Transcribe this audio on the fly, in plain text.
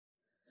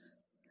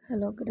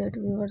Hello, great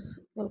viewers.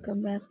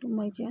 Welcome back to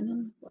my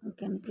channel,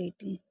 Punk and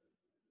Pretty.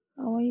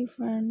 How are you,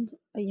 friends?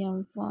 I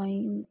am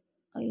fine.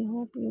 I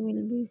hope you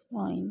will be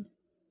fine.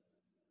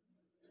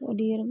 So,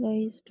 dear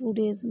guys,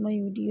 today's my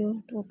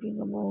video topic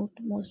about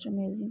most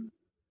amazing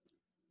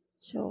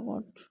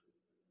short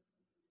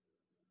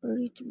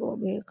rich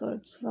bob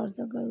haircuts for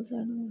the girls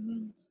and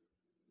women.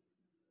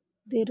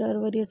 There are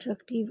very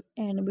attractive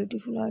and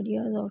beautiful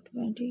ideas of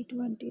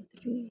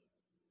 2023.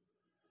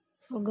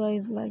 So,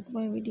 guys, like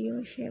my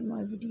video, share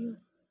my video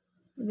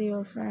with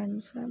your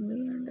friends, family,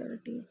 and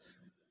relatives.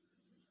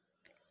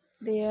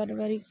 They are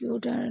very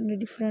cute and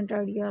different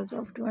ideas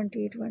of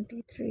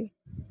 2023.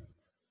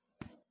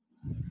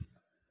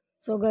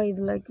 So guys,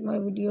 like my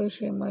video,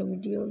 share my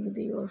video with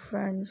your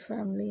friends,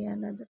 family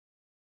and other.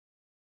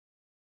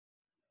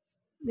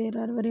 There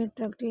are very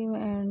attractive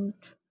and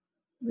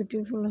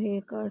beautiful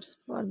haircuts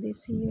for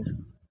this year.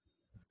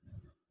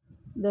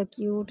 The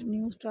cute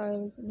new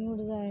styles, new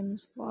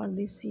designs for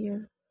this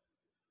year.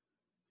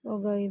 So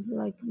guys,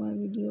 like my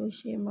video,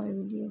 share my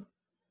video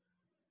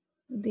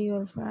with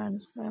your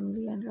friends,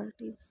 family and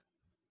relatives.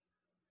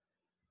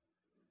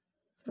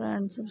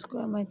 Friends,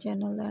 subscribe my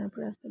channel and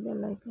press the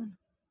bell icon.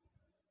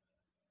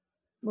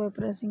 By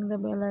pressing the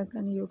bell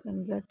icon, you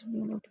can get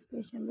new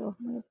notifications of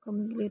my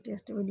upcoming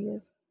latest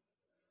videos.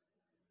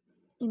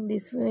 In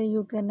this way,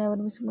 you can never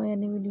miss my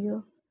any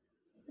video,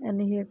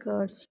 any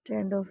haircuts,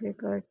 trend of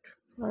haircut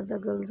for the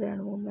girls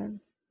and women.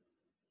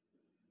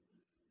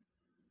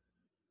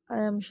 I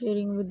am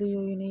sharing with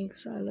you unique,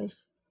 stylish,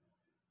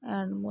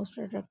 and most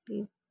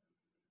attractive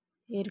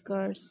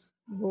haircuts,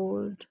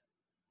 bold,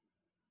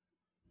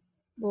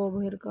 bob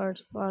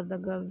haircuts for the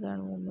girls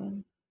and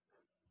women.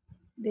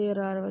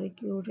 There are very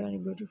cute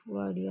and beautiful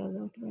ideas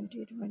of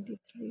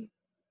 2023.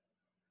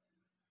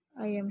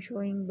 I am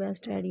showing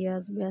best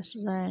ideas, best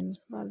designs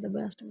for the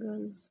best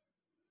girls.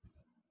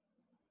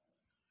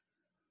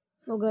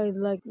 So guys,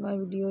 like my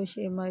video,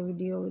 share my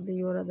video with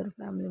your other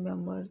family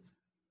members.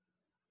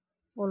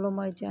 Follow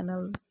my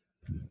channel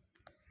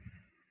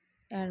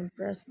and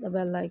press the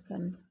bell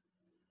icon.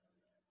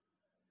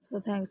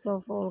 So thanks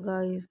of all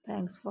guys.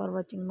 Thanks for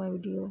watching my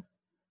video.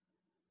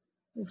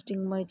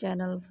 Visiting my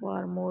channel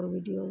for more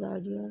videos,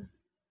 ideas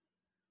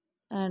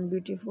and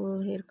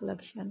beautiful hair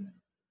collection.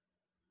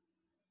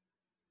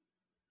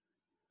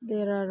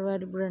 There are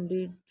very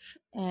branded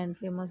and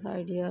famous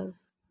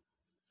ideas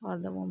for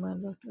the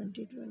moments of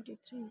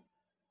 2023.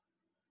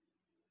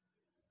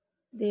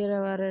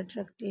 There are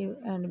attractive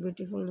and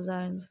beautiful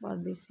designs for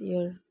this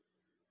year.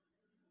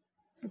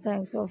 So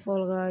thanks of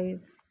all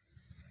guys.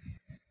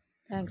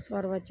 Thanks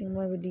for watching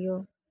my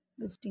video.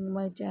 Visiting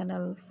my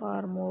channel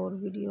for more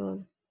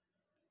videos,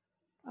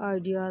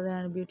 ideas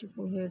and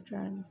beautiful hair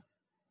trends.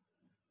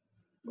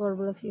 God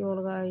bless you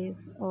all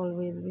guys.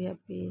 Always be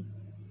happy.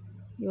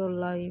 Your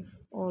life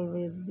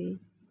always be.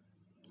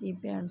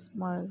 Keep and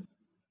smile.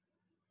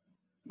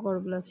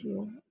 God bless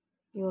you.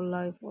 Your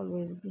life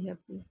always be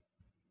happy.